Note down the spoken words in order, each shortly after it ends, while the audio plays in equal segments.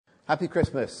Happy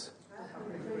Christmas.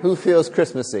 Who feels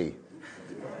Christmassy?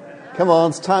 Come on,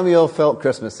 it's time we all felt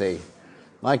Christmassy.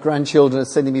 My grandchildren are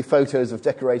sending me photos of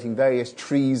decorating various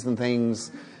trees and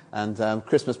things and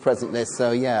Christmas present lists.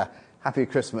 So yeah, happy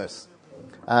Christmas.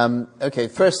 Okay,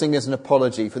 first thing is an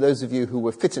apology. For those of you who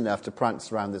were fit enough to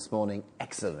prance around this morning,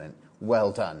 excellent,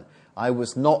 well done. I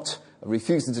was not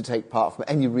refusing to take part for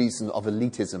any reason of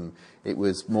elitism. It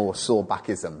was more sore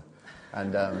backism.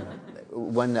 And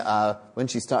when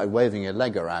she started waving her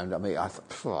leg around, I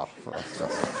thought,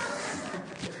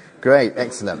 great,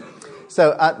 excellent.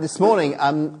 So this morning,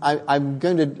 I'm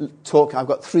going to talk. I've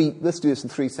got three. Let's do this in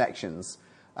three sections.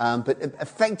 But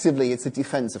effectively, it's a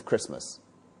defense of Christmas.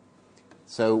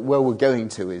 So where we're going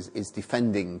to is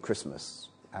defending Christmas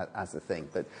as a thing.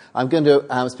 But I'm going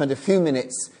to spend a few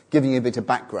minutes giving you a bit of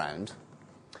background,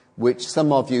 which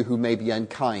some of you who may be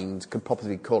unkind could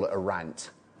probably call it a rant.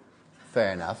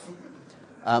 Fair enough.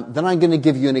 Then I'm going to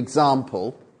give you an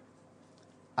example,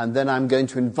 and then I'm going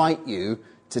to invite you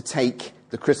to take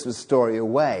the Christmas story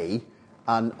away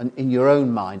and in your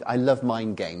own mind. I love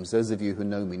mind games. Those of you who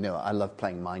know me know I love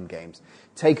playing mind games.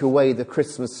 Take away the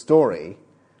Christmas story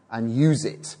and use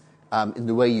it in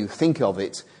the way you think of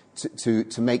it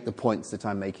to make the points that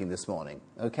I'm making this morning.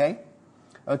 Okay?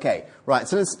 Okay, right,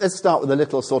 so let's start with a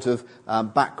little sort of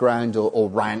background or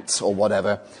rant or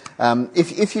whatever.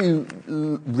 If you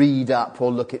read up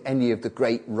or look at any of the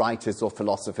great writers or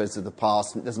philosophers of the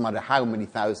past, it doesn't matter how many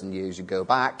thousand years you go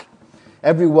back,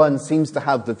 everyone seems to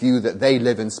have the view that they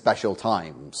live in special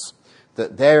times,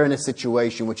 that they're in a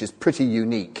situation which is pretty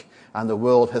unique and the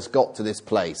world has got to this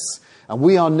place. And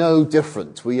we are no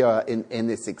different. We are in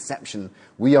this exception.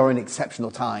 We are in exceptional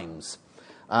times.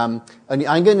 And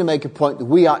I'm going to make a point that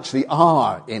we actually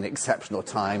are in exceptional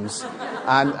times,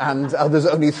 and others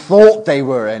only thought they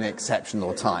were in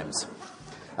exceptional times.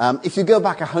 If you go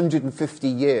back 150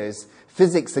 years,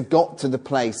 physics had got to the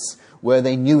place where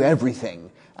they knew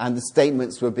everything, and the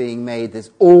statements were being made,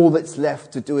 there's all that's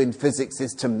left to do in physics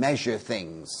is to measure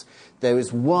things. There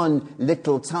is one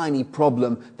little tiny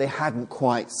problem they hadn't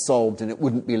quite solved, and it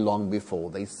wouldn't be long before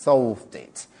they solved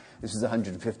it. This was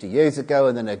 150 years ago,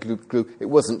 and then a group, it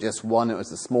wasn't just one, it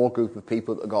was a small group of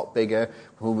people that got bigger,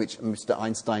 for which Mr.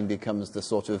 Einstein becomes the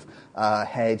sort of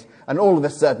head. And all of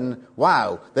a sudden,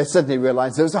 wow, they suddenly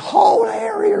realized there was a whole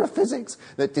area of physics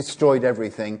that destroyed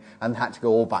everything and had to go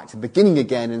all back to the beginning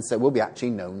again and say, well, we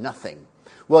actually know nothing.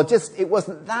 Well, it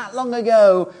wasn't that long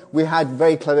ago we had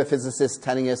very clever physicists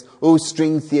telling us, oh,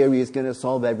 string theory is going to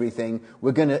solve everything.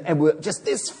 We're just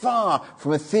this far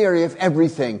from a theory of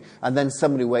everything. And then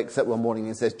somebody wakes up one morning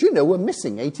and says, do you know we're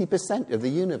missing 80% of the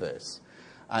universe?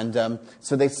 And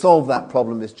so they solved that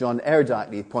problem, as John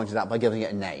eruditely pointed out, by giving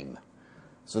it a name.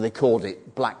 So they called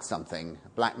it black something,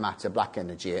 black matter, black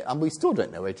energy, and we still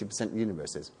don't know 80% of the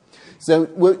universe is. So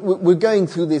we're going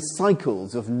through these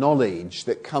cycles of knowledge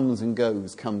that comes and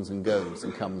goes, comes and goes,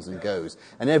 and comes and goes.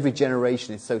 And every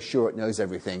generation is so sure it knows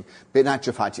everything, but in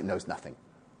actual fact it knows nothing.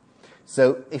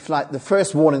 So if the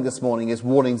first warning this morning is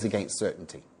warnings against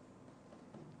certainty.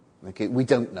 Okay, we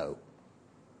don't know.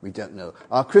 We don't know.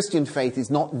 Our Christian faith is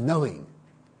not knowing,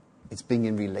 it's being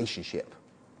in relationship.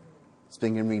 It's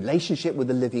being in relationship with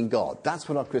the living God. That's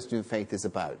what our Christian faith is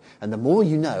about. And the more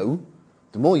you know,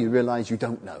 the more you realize you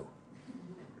don't know.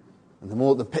 And the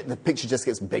more the picture just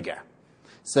gets bigger.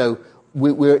 So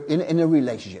we're in a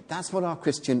relationship. That's what our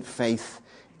Christian faith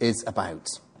is about.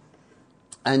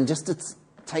 And just to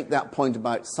take that point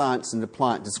about science and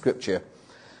apply it to Scripture,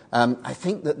 I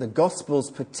think that the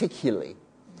Gospels particularly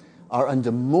are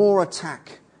under more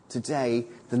attack today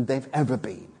than they've ever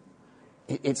been.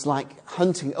 It's like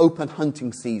open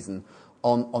hunting season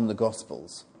on the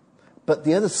Gospels. But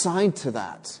the other side to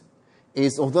that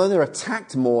is, although they're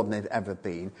attacked more than they've ever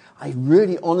been, I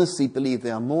really honestly believe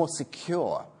they are more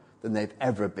secure than they've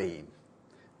ever been.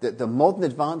 That the modern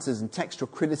advances in textual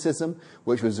criticism,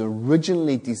 which was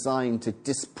originally designed to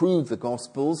disprove the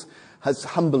Gospels, has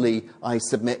humbly, I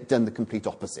submit, done the complete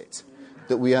opposite.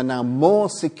 That we are now more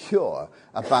secure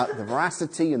about the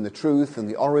veracity and the truth and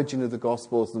the origin of the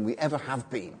Gospels than we ever have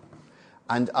been.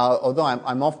 And although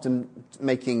I'm often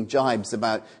making jibes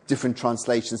about different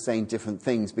translations saying different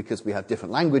things because we have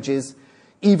different languages,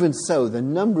 even so, the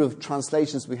number of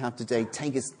translations we have today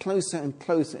take us closer and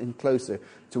closer and closer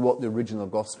to what the original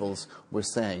Gospels were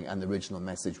saying and the original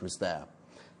message was there.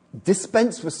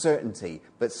 Dispense with certainty,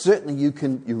 but certainly you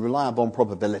rely upon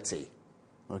probability.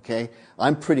 Okay,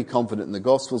 I'm pretty confident in the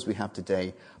Gospels we have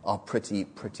today are pretty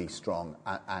strong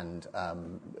and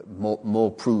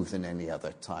more proved than any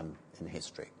other time in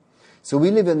history. So we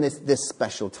live in this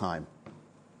special time.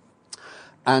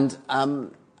 And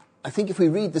I think if we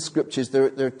read the scriptures,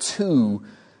 there are two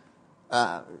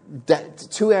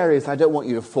areas I don't want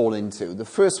you to fall into. The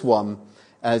first one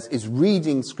is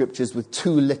reading scriptures with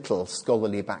too little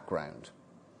scholarly background.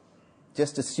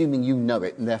 Just assuming you know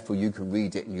it and therefore you can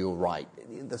read it and you're right.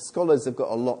 The scholars have got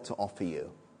a lot to offer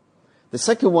you. The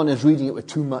second one is reading it with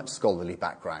too much scholarly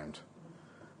background.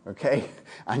 Okay?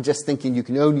 And just thinking you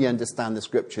can only understand the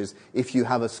scriptures if you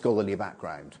have a scholarly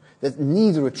background.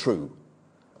 Neither are true,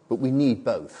 but we need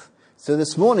both. So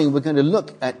this morning we're going to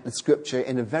look at the scripture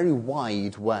in a very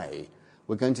wide way.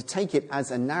 We're going to take it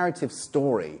as a narrative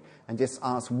story and just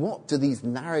ask, what do these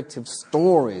narrative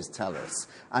stories tell us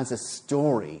as a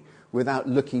story without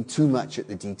looking too much at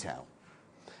the detail?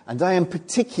 And I am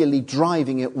particularly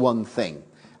driving at one thing,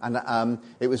 and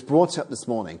it was brought up this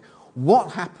morning.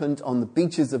 What happened on the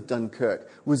beaches of Dunkirk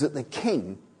was that the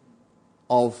king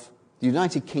of the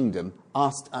United Kingdom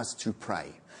asked us to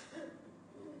pray.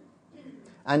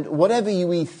 And whatever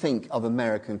you think of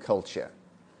American culture,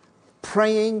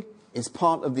 praying is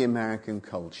part of the American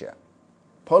culture.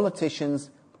 Politicians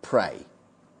pray,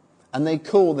 and they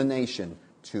call the nation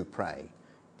to pray.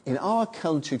 In our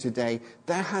culture today,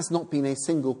 there has not been a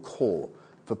single call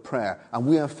for prayer, and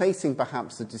we are facing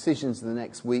perhaps the decisions in the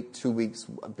next week, 2 weeks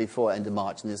before end of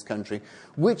March in this country,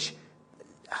 which,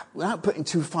 without putting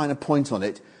too fine a point on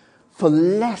it, for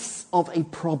less of a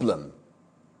problem.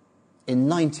 In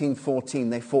 1914,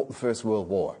 they fought the First World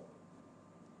War.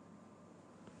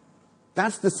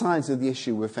 That's the size of the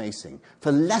issue we're facing.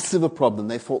 For less of a problem,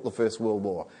 they fought the First World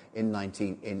War in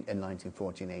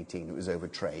 1914-18. It was over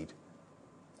trade.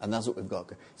 And that's what we've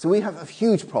got. So we have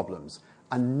huge problems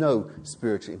and no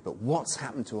spiritual input. What's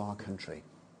happened to our country?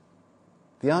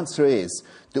 The answer is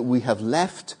that we have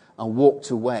left and walked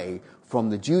away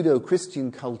from the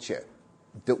Judeo-Christian culture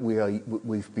that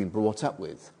we've been brought up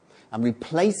with, and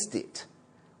replaced it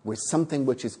with something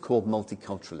which is called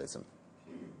multiculturalism.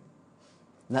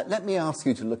 Now, let me ask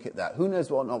you to look at that. Who knows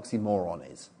what an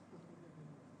oxymoron is?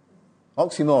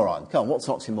 Oxymoron. Come on, what's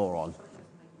oxymoron?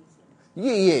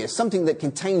 Yeah, something that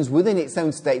contains within its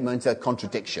own statement a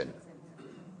contradiction.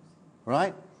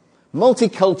 Right?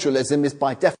 Multiculturalism is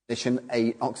by definition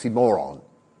an oxymoron.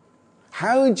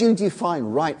 How do you define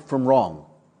right from wrong?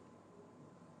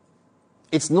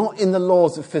 It's not in the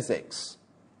laws of physics.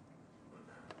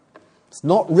 It's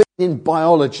not written in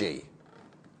biology.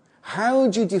 How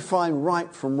do you define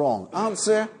right from wrong?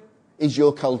 Answer is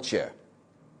your culture.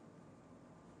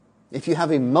 If you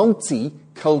have a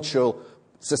multicultural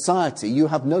society, you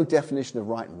have no definition of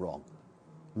right and wrong.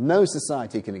 No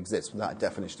society can exist without a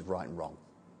definition of right and wrong.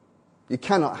 You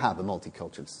cannot have a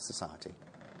multicultural society.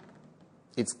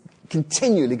 It's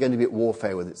continually going to be at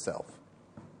warfare with itself,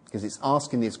 because it's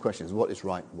asking these questions, what is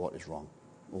right and what is wrong,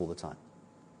 all the time.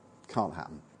 Can't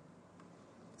happen.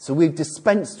 So we've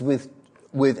dispensed with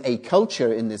a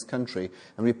culture in this country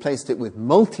and replaced it with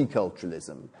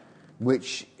multiculturalism,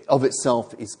 which of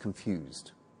itself is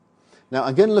confused. Now,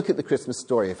 I'm going to look at the Christmas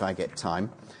story if I get time.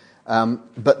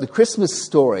 But the Christmas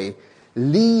story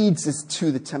leads us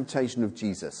to the temptation of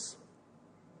Jesus.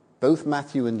 Both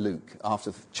Matthew and Luke,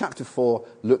 after chapter 4,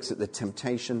 looks at the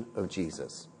temptation of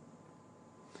Jesus.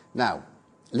 Now,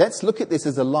 let's look at this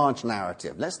as a large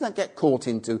narrative. Let's not get caught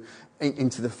into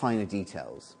the finer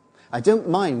details. I don't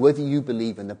mind whether you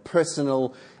believe in the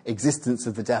personal existence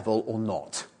of the devil or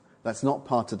not. That's not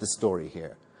part of the story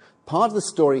here. Part of the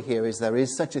story here is there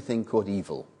is such a thing called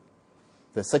evil.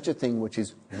 There's such a thing which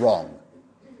is wrong.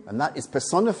 And that is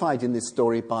personified in this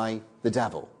story by the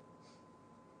devil.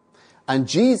 And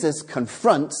Jesus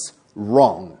confronts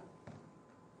wrong,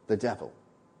 the devil.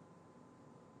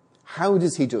 How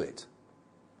does he do it?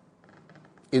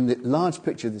 In the large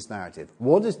picture of this narrative,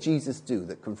 what does Jesus do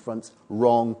that confronts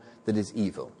wrong that is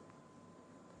evil?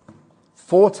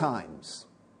 4 times.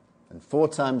 And 4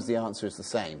 times the answer is the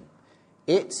same.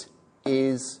 It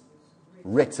is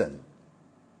written.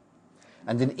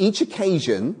 And in each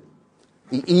occasion,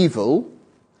 the evil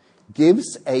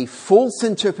gives a false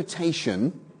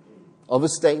interpretation of a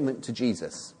statement to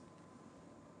Jesus.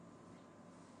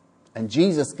 And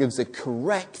Jesus gives a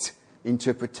correct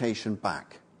interpretation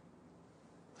back.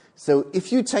 So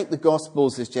if you take the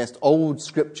Gospels as just old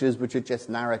scriptures which are just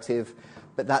narrative,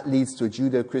 but that leads to a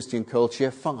Judeo-Christian culture,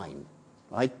 fine.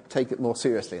 I take it more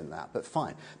seriously than that, but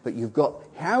fine. But you've got,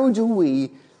 how do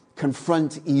we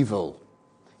confront evil?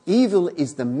 Evil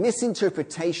is the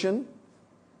misinterpretation,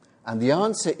 and the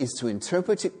answer is to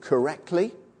interpret it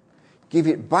correctly, give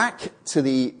it back to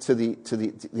the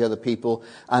other people,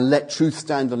 and let truth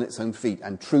stand on its own feet,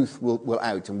 and truth will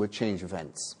out and will change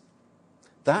events.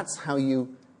 That's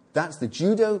the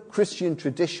Judeo-Christian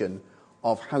tradition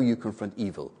of how you confront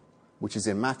evil. which is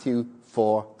in Matthew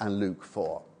 4 and Luke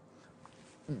 4.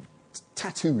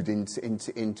 Tattooed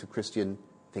into Christian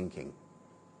thinking.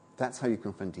 That's how you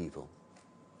confront evil.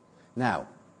 Now,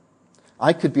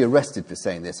 I could be arrested for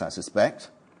saying this, I suspect,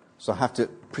 so I have to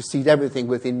precede everything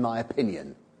with "in my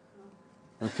opinion."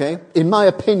 Okay? In my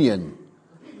opinion,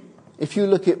 if you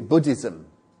look at Buddhism,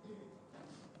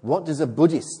 what does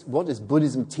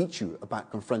Buddhism teach you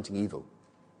about confronting evil?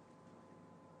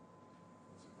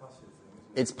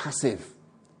 It's passive.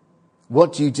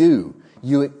 What do?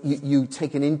 You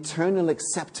take an internal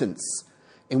acceptance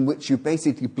in which you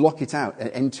basically block it out and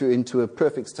enter into a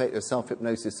perfect state of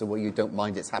self-hypnosis so where you don't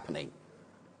mind it's happening,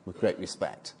 with great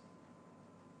respect.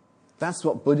 That's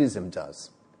what Buddhism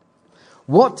does.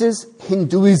 What does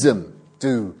Hinduism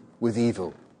do with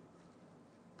evil?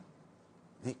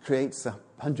 It creates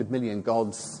 100 million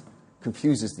gods,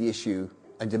 confuses the issue,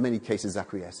 and in many cases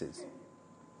acquiesces.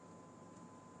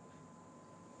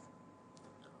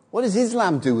 What does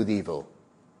Islam do with evil?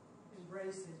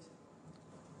 Embrace it.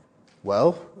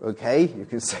 Well, okay, you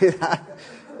can say that.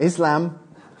 Islam,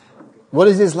 what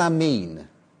does Islam mean?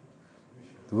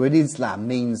 The word Islam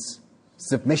means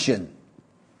submission.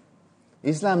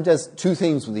 Islam does two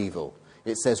things with evil.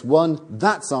 It says, one,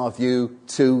 that's our view.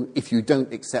 Two, if you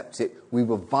don't accept it, we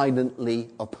will violently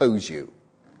oppose you.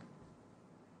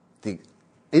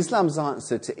 Islam's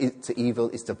answer to evil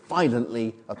is to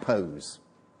violently oppose.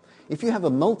 If you have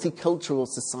a multicultural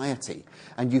society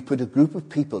and you put a group of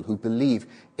people who believe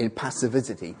in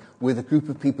passivity with a group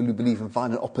of people who believe in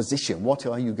violent opposition, what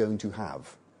are you going to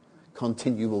have?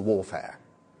 Continual warfare.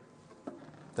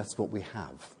 That's what we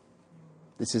have.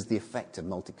 This is the effect of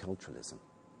multiculturalism.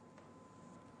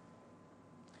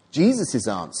 Jesus'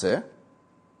 answer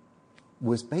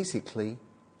was basically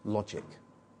logic.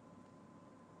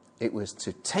 It was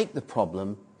to take the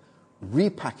problem,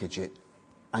 repackage it,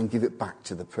 and give it back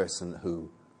to the person who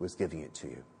was giving it to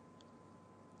you.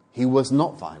 He was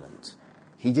not violent.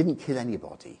 He didn't kill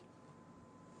anybody.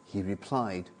 He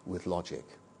replied with logic.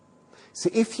 So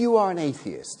if you are an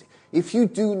atheist, if you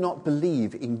do not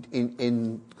believe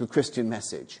in the Christian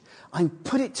message, I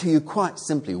put it to you quite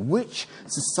simply, which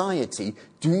society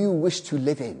do you wish to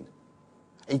live in?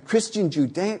 A Christian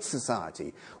Judaic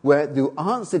society where the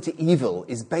answer to evil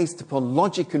is based upon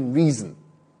logic and reason,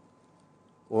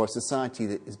 or a society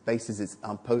that bases its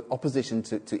opposition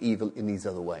to evil in these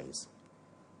other ways?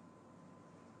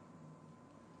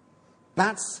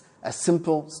 That's a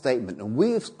simple statement. And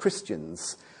we as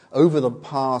Christians, over the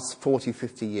past 40,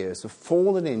 50 years, have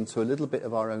fallen into a little bit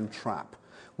of our own trap.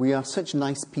 We are such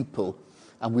nice people,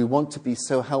 and we want to be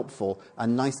so helpful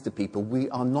and nice to people. We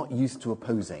are not used to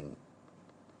opposing.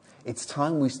 It's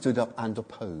time we stood up and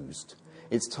opposed.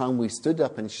 It's time we stood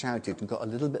up and shouted and got a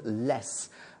little bit less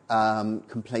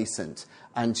complacent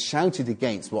and shouted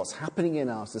against what's happening in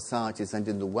our societies and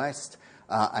in the West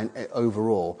and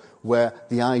overall, where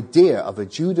the idea of a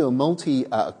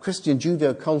Christian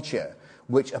Judo culture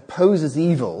which opposes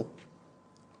evil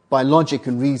by logic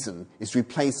and reason is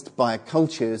replaced by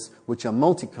cultures which are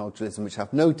multiculturalism, which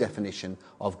have no definition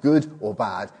of good or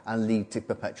bad and lead to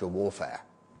perpetual warfare,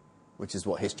 which is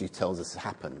what history tells us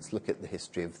happens. Look at the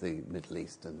history of the Middle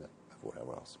East and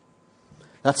whatever else.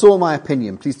 That's all my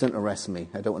opinion. Please don't arrest me.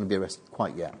 I don't want to be arrested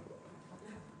quite yet.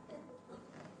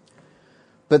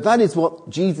 But that is what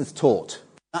Jesus taught.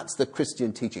 That's the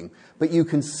Christian teaching. But you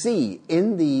can see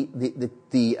in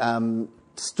the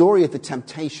story of the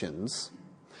temptations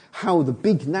how the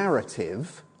big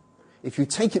narrative, if you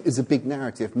take it as a big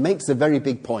narrative, makes a very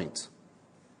big point.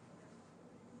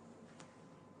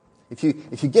 If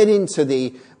you get into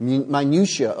the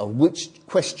minutiae of which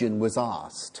question was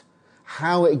asked,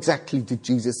 how exactly did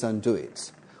Jesus undo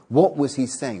it? What was he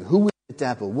saying? Who was the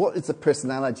devil? What is the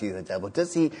personality of the devil?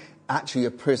 Does he actually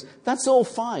oppose? That's all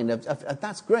fine.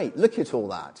 That's great. Look at all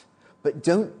that. But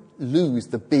don't lose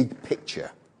the big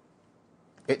picture.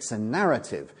 It's a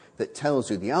narrative that tells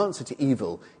you the answer to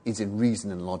evil is in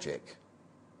reason and logic,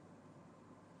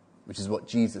 which is what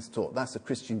Jesus taught. That's the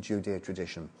Christian Judeo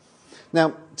tradition.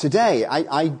 Now, today,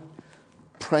 I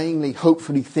prayingly,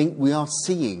 hopefully think we are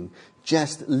seeing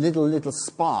just little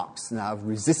sparks now of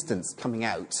resistance coming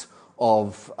out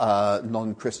of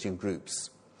non-Christian groups.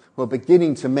 We're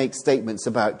beginning to make statements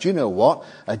about, do you know what?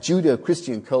 A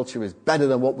Judeo-Christian culture is better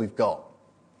than what we've got.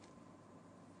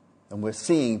 And we're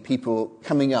seeing people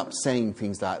coming up saying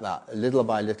things like that, little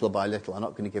by little by little. I'm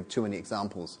not going to give too many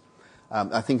examples.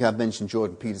 I think I've mentioned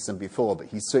Jordan Peterson before, but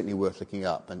he's certainly worth looking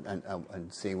up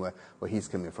and seeing where he's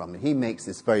coming from. And he makes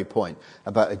this very point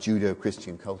about a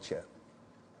Judeo-Christian culture.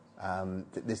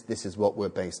 This is what we're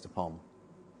based upon.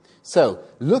 So,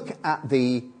 look at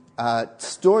the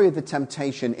story of the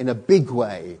temptation in a big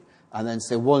way, and then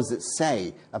say, what does it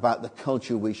say about the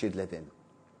culture we should live in?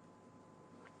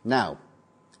 Now,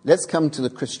 let's come to the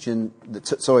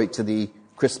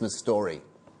Christmas story.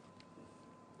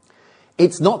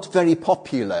 It's not very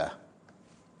popular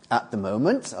at the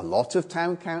moment. A lot of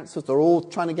town councils are all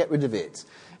trying to get rid of it.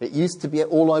 It used to be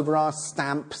all over our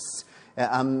stamps.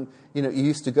 You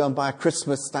used to go and buy a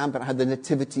Christmas stamp and it had the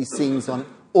nativity scenes on it.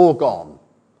 All gone.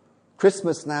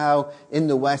 Christmas now in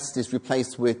the West is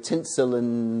replaced with tinsel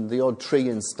and the odd tree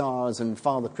and stars and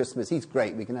Father Christmas. He's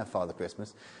great. We can have Father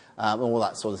Christmas, all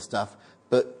that sort of stuff.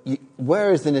 But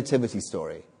where is the nativity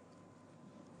story?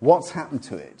 What's happened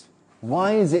to it?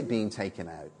 Why is it being taken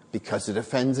out? Because it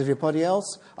offends everybody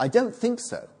else? I don't think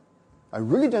so. I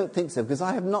really don't think so, because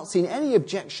I have not seen any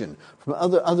objection from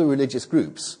other religious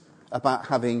groups about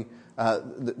having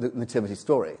the nativity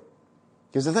story.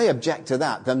 Because if they object to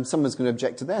that, then someone's going to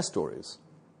object to their stories.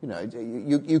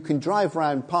 You can drive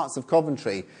around parts of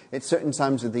Coventry at certain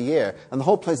times of the year, and the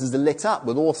whole place is lit up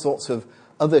with all sorts of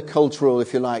other cultural,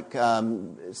 if you like,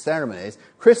 ceremonies.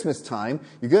 Christmas time,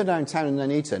 you go downtown in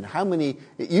Nuneaton,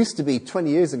 it used to be 20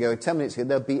 years ago, 10 minutes ago,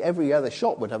 there'd be every other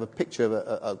shop would have a picture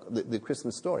of the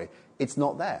Christmas story. It's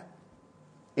not there.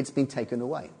 It's been taken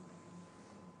away.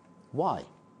 Why?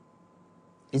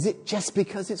 Is it just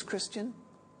because it's Christian?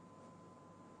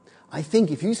 I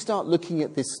think if you start looking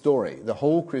at this story, the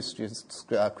whole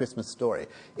Christmas story,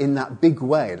 in that big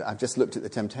way that I've just looked at the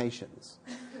temptations,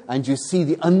 and you see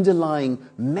the underlying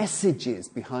messages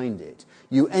behind it,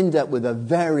 you end up with a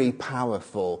very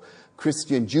powerful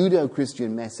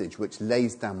Judeo-Christian message which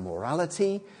lays down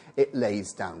morality, it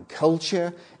lays down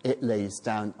culture, it lays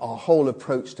down our whole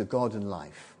approach to God and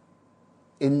life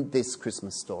in this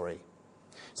Christmas story.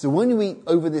 So when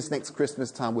over this next Christmas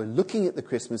time, we're looking at the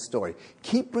Christmas story,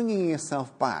 keep bringing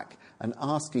yourself back and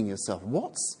asking yourself,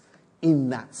 what's in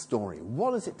that story?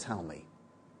 What does it tell me?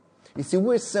 You see,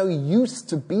 we're so used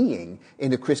to being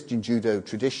in a Christian Judo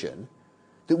tradition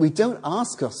that we don't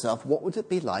ask ourselves, what would it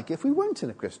be like if we weren't in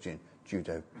a Christian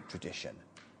Judo tradition?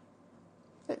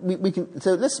 We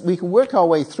can work our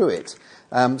way through it.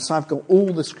 So I've got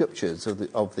all the scriptures of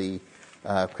the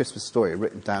Christmas story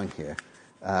written down here,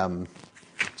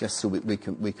 just so we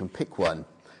can pick one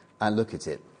and look at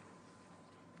it.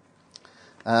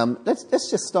 Let's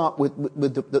just start with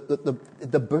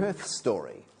the birth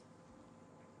story.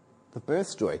 The birth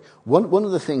story. One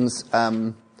of the things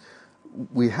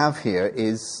we have here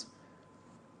is,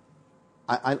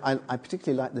 I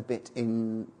particularly like the bit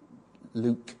in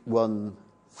Luke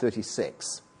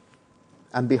 1:36.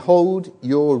 And behold,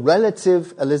 your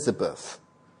relative Elizabeth,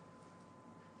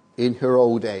 in her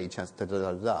old age, has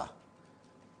da-da-da-da.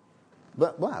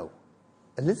 But wow,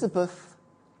 Elizabeth,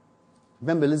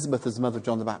 remember Elizabeth as the mother of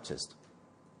John the Baptist.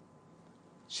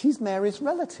 She's Mary's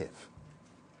relative.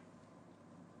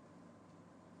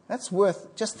 That's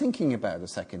worth just thinking about a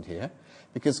second here,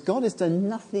 because God has done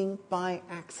nothing by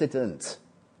accident.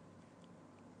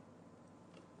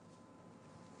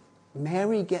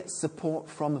 Mary gets support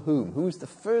from whom? Who's the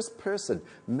first person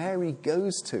Mary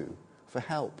goes to for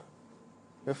help?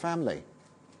 Her family.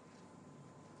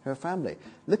 Her family.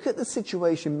 Look at the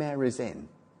situation Mary's in.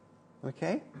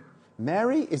 Okay?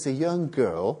 Mary is a young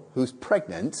girl who's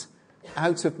pregnant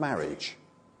out of marriage,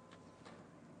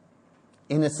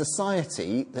 in a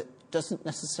society that doesn't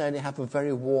necessarily have a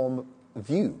very warm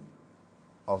view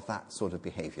of that sort of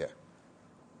behavior.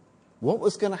 What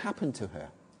was going to happen to her?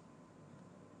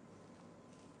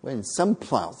 When some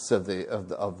parts they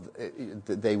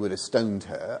would have stoned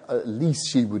her, at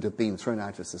least she would have been thrown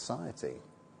out of society.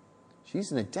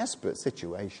 She's in a desperate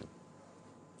situation.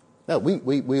 Now,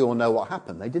 we all know what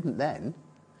happened. They didn't then.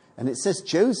 And it says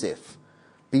Joseph,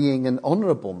 being an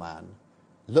honourable man,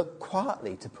 looked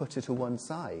quietly to put her to one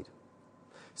side.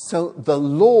 So the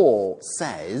law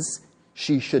says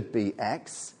she should be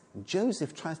X. And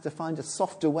Joseph tries to find a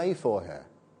softer way for her.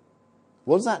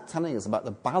 What is that telling us about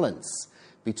the balance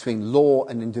between law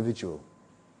and individual?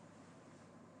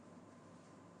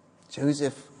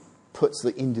 Joseph puts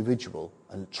the individual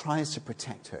and tries to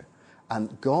protect her.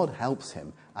 And God helps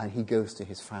him, and he goes to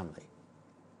his family.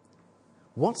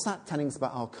 What's that telling us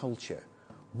about our culture?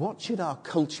 What should our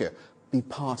culture be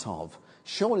part of?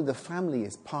 Surely the family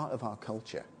is part of our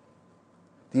culture.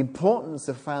 The importance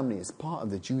of family is part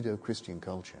of the Judeo-Christian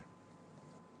culture.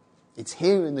 It's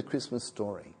here in the Christmas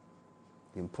story,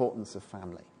 the importance of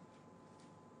family.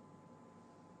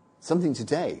 Something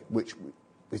today which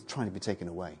is trying to be taken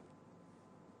away.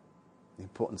 The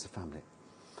importance of family.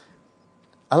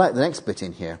 I like the next bit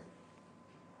in here.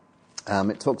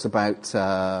 It talks about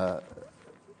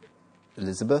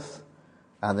Elizabeth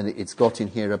And then it's got in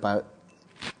here about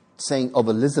saying of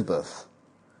Elizabeth,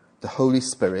 the Holy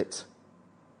Spirit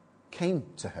came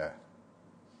to her.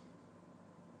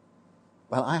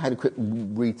 Well, I had a quick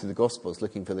read through the Gospels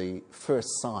looking for the first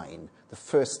sign, the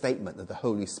first statement of the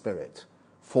Holy Spirit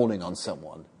falling on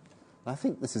someone. And I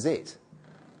think this is it.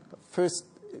 First,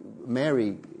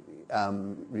 Mary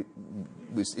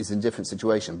is in a different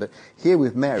situation. But here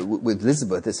with Mary, with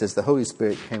Elizabeth, it says the Holy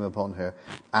Spirit came upon her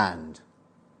and.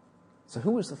 So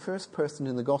who was the first person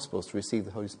in the Gospels to receive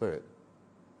the Holy Spirit?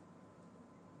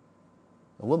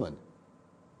 A woman.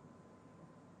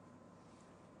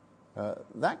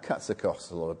 That cuts across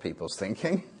a lot of people's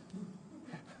thinking.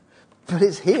 But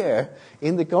it's here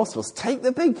in the Gospels. Take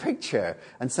the big picture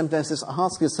and sometimes just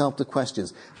ask yourself the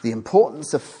questions. The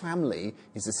importance of family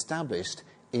is established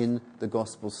in the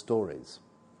Gospel stories.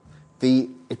 The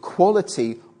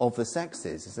equality of the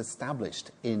sexes is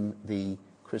established in the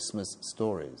Christmas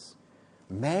stories.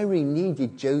 Mary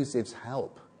needed Joseph's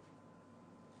help.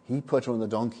 He put her on the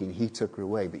donkey and he took her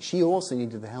away. But she also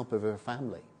needed the help of her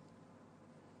family.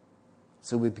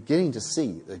 So we're beginning to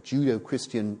see a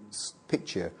Judeo-Christian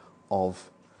picture of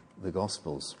the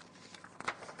Gospels.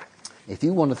 If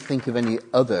you want to think of any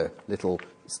other little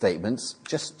statements,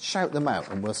 just shout them out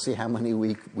and we'll see how many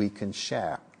we can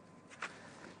share.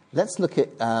 Let's look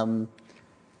at the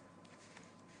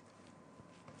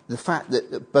fact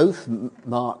that both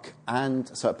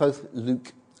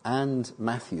Luke and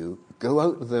Matthew go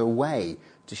out of their way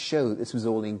to show that this was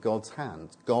all in God's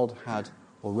hands. God had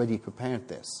already prepared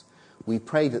this. We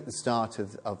prayed at the start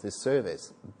of this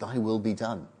service, thy will be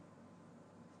done.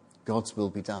 God's will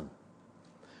be done.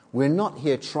 We're not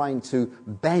here trying to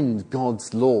bend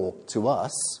God's law to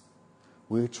us.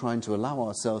 We're trying to allow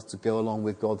ourselves to go along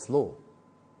with God's law.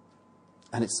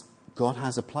 And God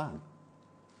has a plan.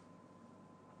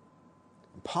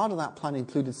 Part of that plan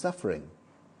included suffering.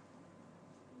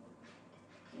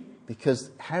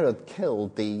 Because Herod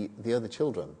killed the other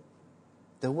children.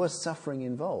 There was suffering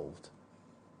involved.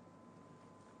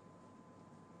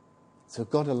 So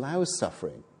God allows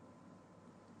suffering.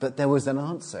 But there was an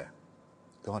answer.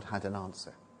 God had an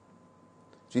answer.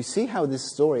 Do you see how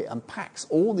this story unpacks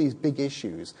all these big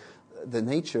issues? The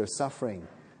nature of suffering,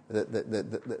 the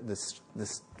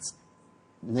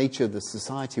nature of the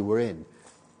society we're in,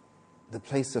 the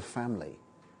place of family,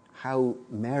 how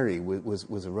Mary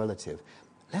was a relative.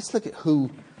 Let's look at who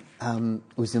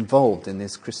was involved in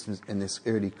this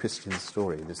early Christian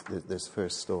story, this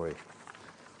first story.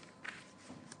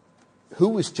 Who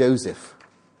was Joseph?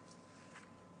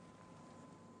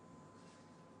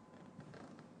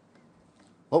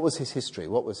 What was his history?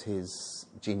 What was his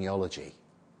genealogy?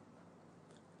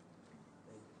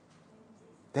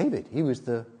 David. He was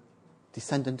the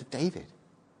descendant of David.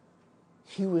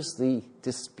 He was the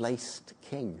displaced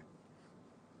king.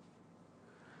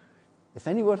 If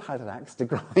anyone had an axe to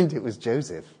grind, it was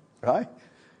Joseph, right?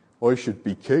 I should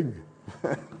be king.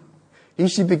 He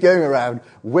should be going around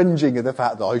whinging at the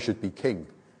fact that I should be king.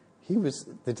 He was,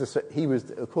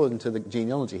 according to the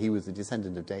genealogy, he was the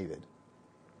descendant of David.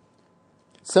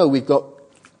 So we've got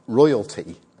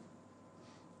royalty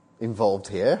involved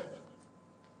here.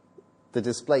 The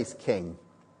displaced king.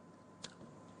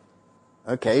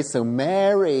 Okay, so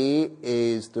Mary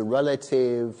is the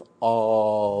relative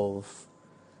of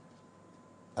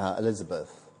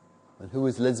Elizabeth. And who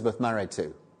was Elizabeth married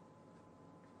to?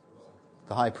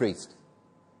 The high priest.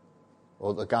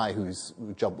 Or the guy whose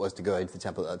job was to go into the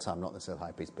temple at that time, not necessarily the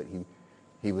high priest, but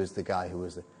he was the guy who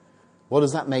was the... What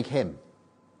does that make him?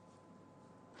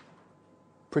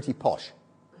 Pretty posh.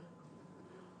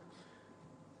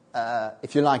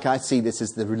 If you like, I see this as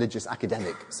the religious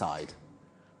academic side.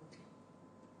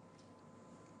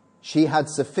 She had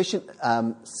sufficient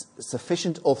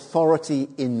authority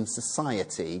in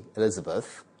society,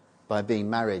 Elizabeth, by being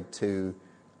married to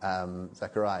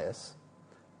Zacharias,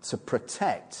 to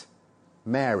protect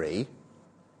Mary,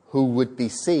 who would be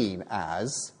seen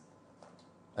as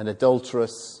an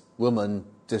adulterous woman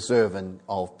deserving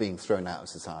of being thrown out of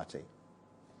society.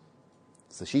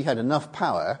 So she had enough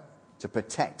power to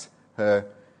protect her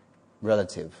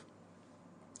relative,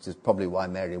 which is probably why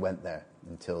Mary went there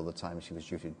until the time she was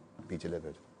due to be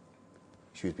delivered.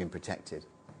 She was being protected.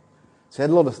 So she had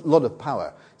a lot of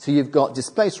power. So you've got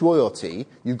displaced royalty,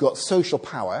 you've got social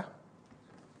power,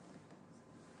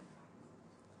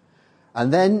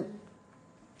 and then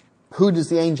who does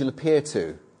the angel appear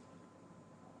to?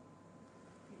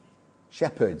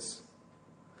 Shepherds.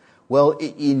 Well,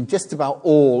 in just about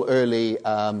all early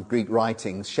Greek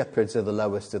writings, shepherds are the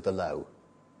lowest of the low.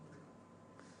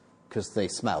 Because they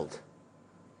smelt.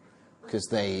 Because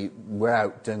they were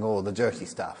out doing all the dirty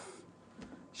stuff.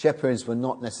 shepherds were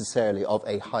not necessarily of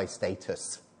a high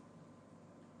status.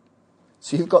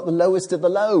 So you've got the lowest of the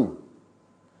low.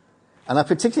 And I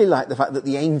particularly like the fact that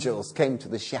the angels came to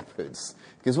the shepherds.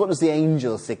 Because what does the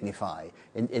angel signify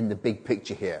in the big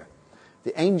picture here?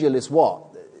 The angel is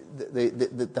what?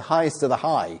 The highest of the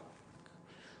high.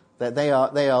 That they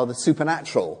are the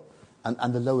supernatural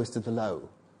and the lowest of the low.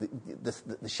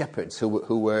 The shepherds who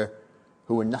were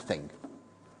nothing.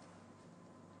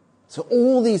 So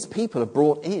all these people are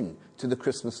brought in to the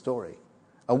Christmas story.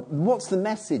 And what's the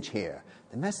message here?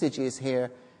 The message is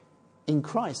here, in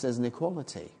Christ there's an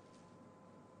equality.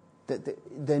 That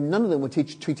none of them were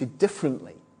treated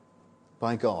differently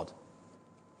by God.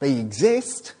 They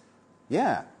exist,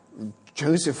 yeah.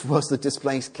 Joseph was the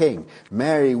displaced king.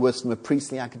 Mary was from a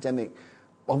priestly, academic,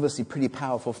 obviously pretty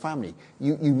powerful family.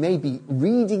 You may be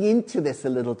reading into this a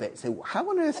little bit. So how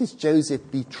on earth is Joseph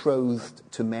betrothed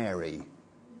to Mary?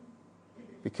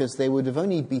 Because they would have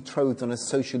only betrothed on a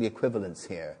social equivalence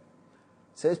here.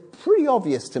 So it's pretty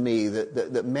obvious to me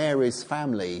that Mary's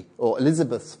family, or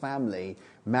Elizabeth's family,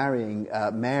 marrying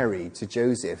Mary to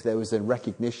Joseph, there was a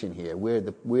recognition here. We're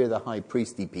the high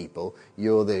priestly people.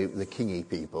 You're the kingy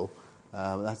people.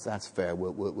 That's fair.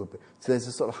 So there's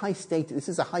a sort of high status. This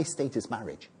is a high status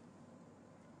marriage.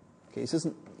 Okay, this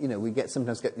isn't. We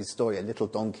sometimes get this story: a little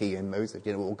donkey and Moses,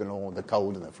 walking along the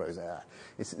cold and the frozen air.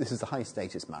 This is a high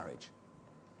status marriage.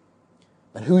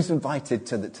 And who's invited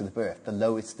to the birth? The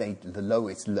lowest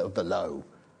of the low,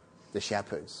 the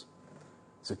shepherds.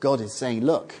 So God is saying,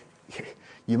 look,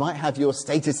 you might have your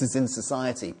statuses in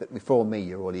society, but before me,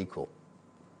 you're all equal.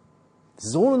 This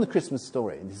is all in the Christmas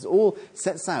story. And this all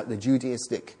sets out the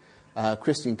Judaistic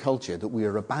Christian culture that we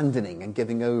are abandoning and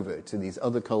giving over to these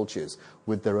other cultures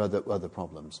with their other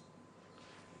problems.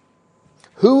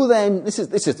 Who then, this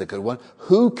is a good one,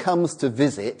 who comes to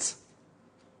visit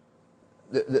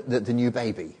the new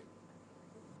baby?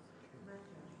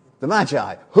 The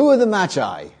Magi. Who are the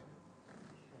Magi?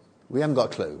 We haven't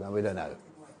got a clue. We don't know.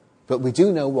 But we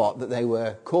do know what? That they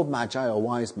were called Magi or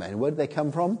wise men. Where did they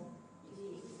come from?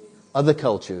 Other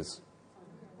cultures.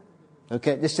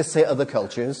 Okay, let's just say other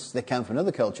cultures. They come from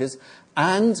other cultures.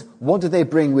 And what did they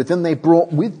bring with them? They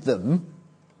brought with them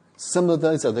some of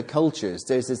those other cultures.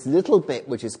 There's this little bit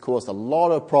which has caused a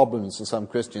lot of problems for some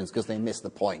Christians because they missed the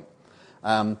point.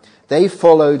 They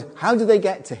followed, how did they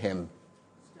get to him?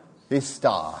 His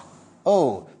star.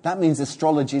 Oh, that means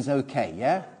astrology is okay,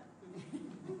 yeah?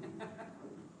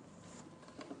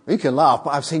 You can laugh,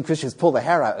 but I've seen Christians pull their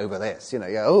hair out over this.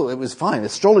 Oh, it was fine.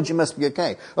 Astrology must be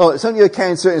okay. Oh, it's only okay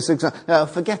in certain circumstances. No,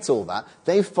 forget all that.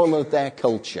 They followed their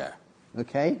culture,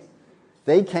 okay?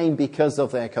 They came because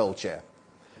of their culture.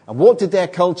 And what did their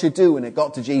culture do when it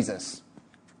got to Jesus?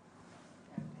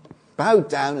 Bowed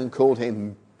down and called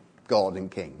him God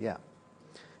and King, yeah.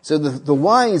 So the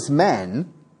wise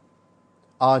men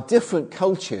are different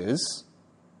cultures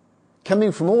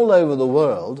coming from all over the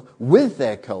world with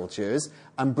their cultures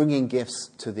and bringing gifts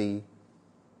to the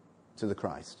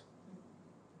Christ.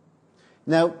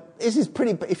 Now, this is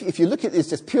pretty. If you look at this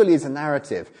just purely as a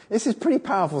narrative, this is pretty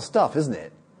powerful stuff, isn't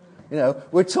it?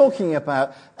 We're talking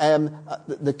about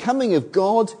the coming of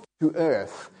God to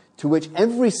earth, to which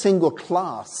every single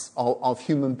class of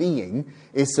human being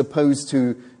is supposed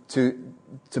to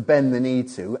bend the knee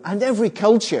to, and every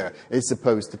culture is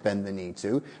supposed to bend the knee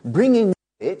to, bringing with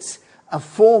it a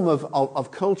form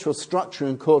of cultural structure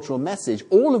and cultural message,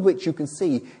 all of which you can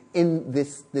see in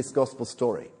this gospel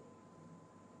story,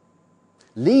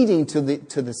 leading to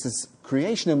the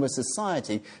creation of a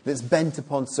society that's bent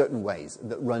upon certain ways,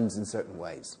 that runs in certain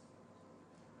ways.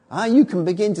 You can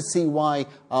begin to see why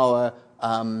our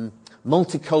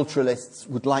multiculturalists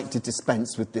would like to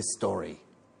dispense with this story.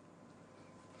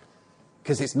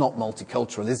 Because it's not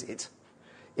multicultural, is it?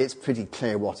 It's pretty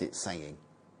clear what it's saying.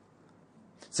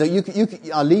 So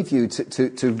I'll leave you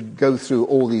to go through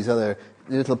all these other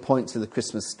little points of the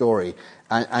Christmas story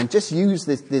and just use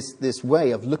this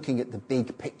way of looking at the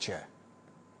big picture.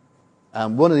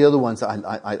 One of the other ones that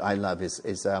I love is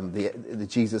the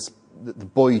Jesus, the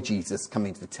boy Jesus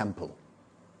coming to the temple.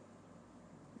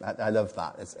 I love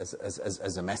that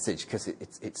as a message because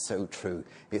it's so true.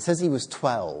 It says he was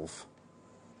 12.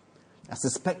 I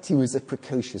suspect he was a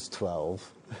precocious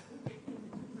 12.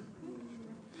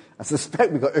 I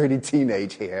suspect we've got early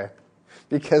teenage here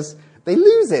because they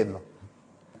lose him.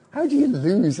 How do you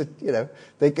lose it?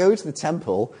 They go to the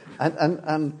temple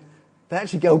and they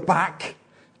actually go back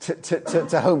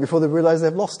to home before they realise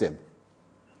they've lost him.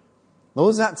 What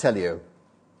does that tell you?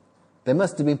 They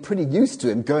must have been pretty used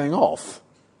to him going off.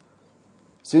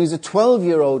 So he's a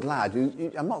 12-year-old lad.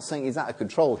 I'm not saying he's out of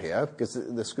control here, because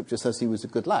the scripture says he was a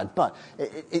good lad, but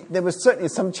there was certainly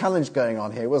some challenge going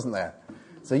on here, wasn't there?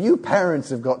 So you parents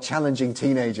have got challenging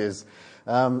teenagers.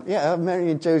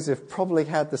 Mary and Joseph probably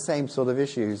had the same sort of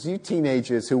issues. You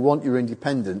teenagers who want your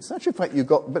independence, actually, in fact, you've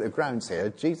got a bit of grounds here.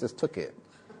 Jesus took it.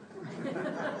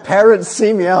 Parents,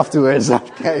 see me afterwards.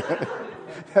 Okay.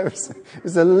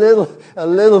 There's a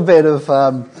little bit of,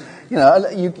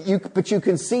 but you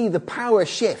can see the power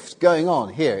shift going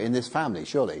on here in this family,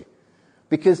 surely.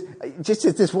 Because just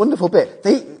this wonderful bit,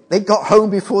 they got home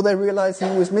before they realized he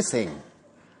was missing.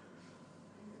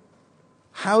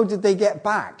 How did they get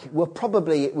back? Well,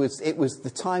 probably it was the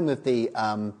time of the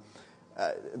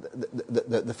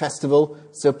festival.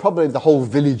 So probably the whole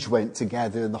village went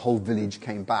together and the whole village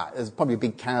came back. There's probably a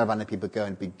big caravan of people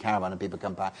going, a big caravan of people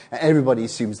come back. And everybody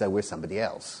assumes they're with somebody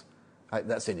else.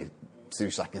 That's the only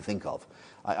solution I can think of.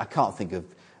 I can't think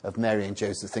of Mary and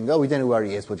Joseph thinking, we don't know where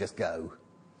he is, we'll just go.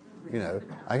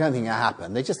 I don't think that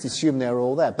happened. They just assume they're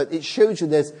all there. But it shows you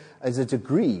there's a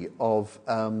degree of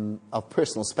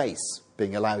personal space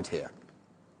being allowed here.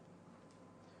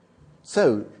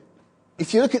 So,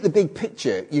 if you look at the big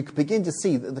picture, you can begin to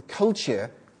see that the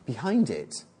culture behind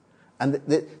it and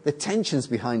the tensions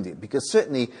behind it, because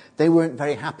certainly they weren't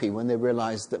very happy when they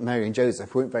realized that Mary and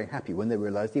Joseph weren't very happy when they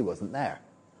realized he wasn't there.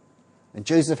 And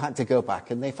Joseph had to go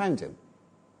back and they found him.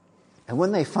 And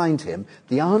when they find him,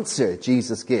 the answer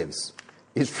Jesus gives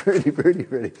is really, really,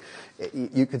 really,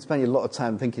 you can spend a lot of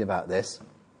time thinking about this.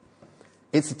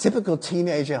 It's a typical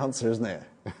teenage answer, isn't it?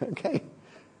 Okay.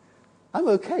 I'm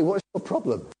okay. What's your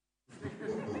problem?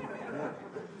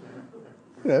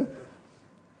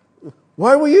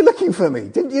 Why were you looking for me?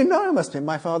 Didn't you know I must be in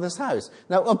my father's house?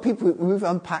 Now, we've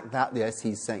unpacked that. Yes,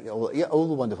 he's saying all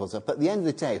the wonderful stuff. But at the end of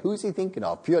the day, who's he thinking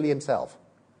of? Purely himself.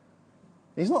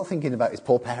 He's not thinking about his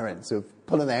poor parents who are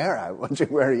pulling their hair out,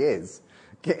 wondering where he is,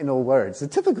 getting all worried. It's a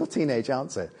typical teenage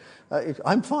answer.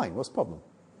 I'm fine. What's the problem?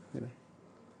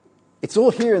 It's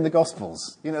all here in the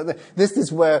Gospels. This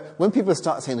is where, when people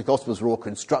start saying the Gospels are all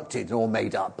constructed and all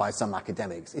made up by some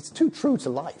academics, it's too true to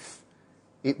life.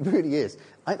 It really is.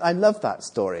 I love that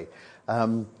story.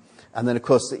 And then, of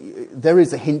course, there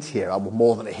is a hint here,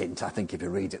 more than a hint, I think, if you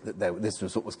read it, that this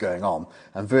was what was going on.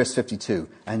 And verse 52,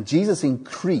 and Jesus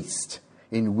increased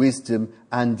in wisdom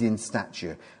and in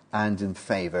stature and in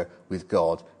favour with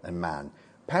God and man.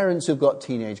 Parents who've got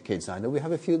teenage kids, I know we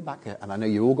have a few back here, and I know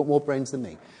you all got more brains than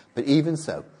me, but even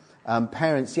so,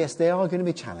 parents, yes, they are going to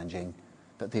be challenging,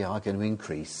 but they are going to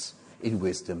increase in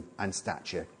wisdom and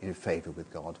stature in favour with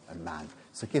God and man.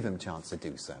 So give them a chance to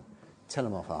do so. Tell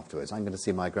them off afterwards. I'm going to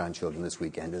see my grandchildren this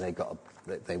weekend, and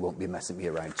they won't be messing me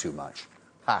around too much.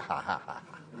 Ha, ha, ha, ha.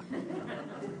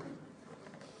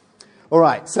 All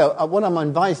right, so what I'm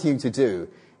inviting you to do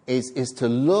is to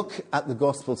look at the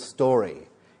gospel story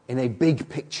in a big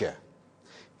picture.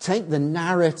 Take the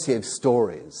narrative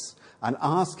stories and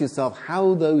ask yourself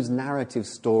how those narrative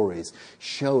stories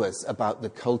show us about the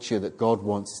culture that God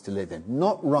wants us to live in.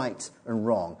 Not right and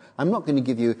wrong. I'm not going to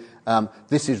give you,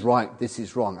 this is right, this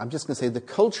is wrong. I'm just going to say the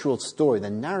cultural story, the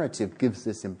narrative gives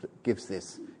this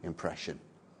impression.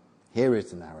 Here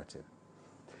is the narrative.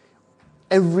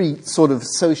 Every sort of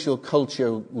social,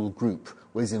 cultural group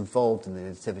was involved in the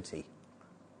nativity.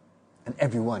 And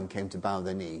everyone came to bow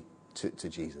their knee to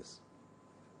Jesus.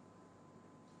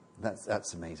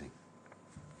 That's amazing.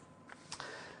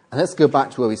 And let's go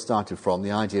back to where we started from,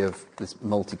 the idea of this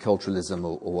multiculturalism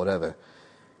or whatever.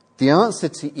 The answer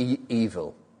to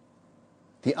evil,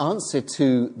 the answer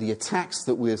to the attacks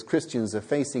that we as Christians are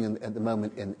facing at the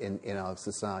moment in our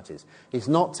societies is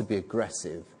not to be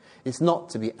aggressive, it's not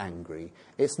to be angry,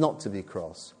 it's not to be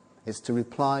cross. It's to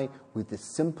reply with the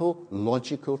simple,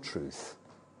 logical truth,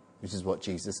 which is what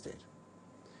Jesus did.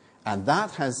 And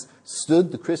that has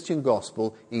stood the Christian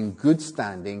gospel in good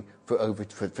standing for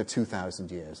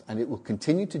 2,000 years. And it will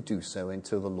continue to do so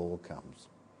until the Lord comes.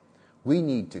 We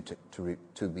need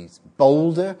to be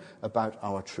bolder about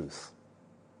our truth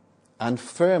and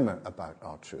firmer about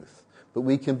our truth. But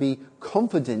we can be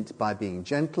confident by being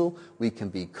gentle. We can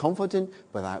be confident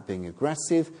without being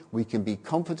aggressive. We can be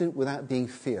confident without being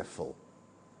fearful.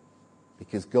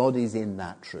 Because God is in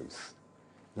that truth.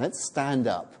 Let's stand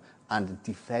up and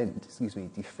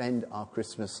defend our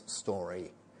Christmas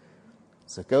story.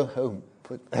 So go home,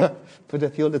 put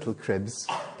up your little cribs,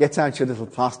 get out your little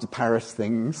plaster Paris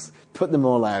things, put them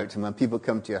all out, and when people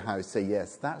come to your house, say,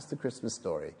 yes, that's the Christmas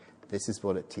story. This is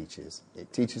what it teaches.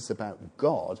 It teaches about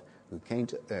God who came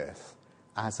to earth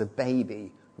as a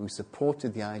baby, who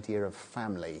supported the idea of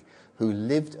family, who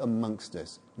lived amongst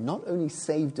us, not only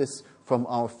saved us from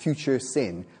our future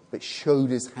sin, but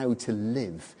showed us how to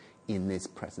live in this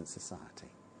present society.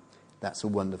 That's a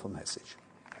wonderful message.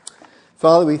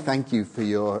 Father, we thank you for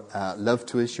your love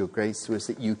to us, your grace to us,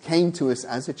 that you came to us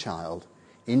as a child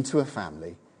into a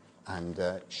family and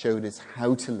showed us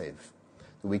how to live.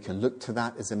 That we can look to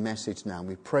that as a message now.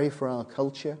 We pray for our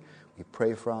culture. We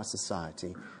pray for our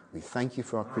society. We thank you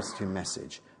for our Christian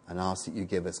message and ask that you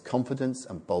give us confidence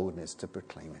and boldness to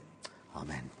proclaim it.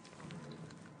 Amen.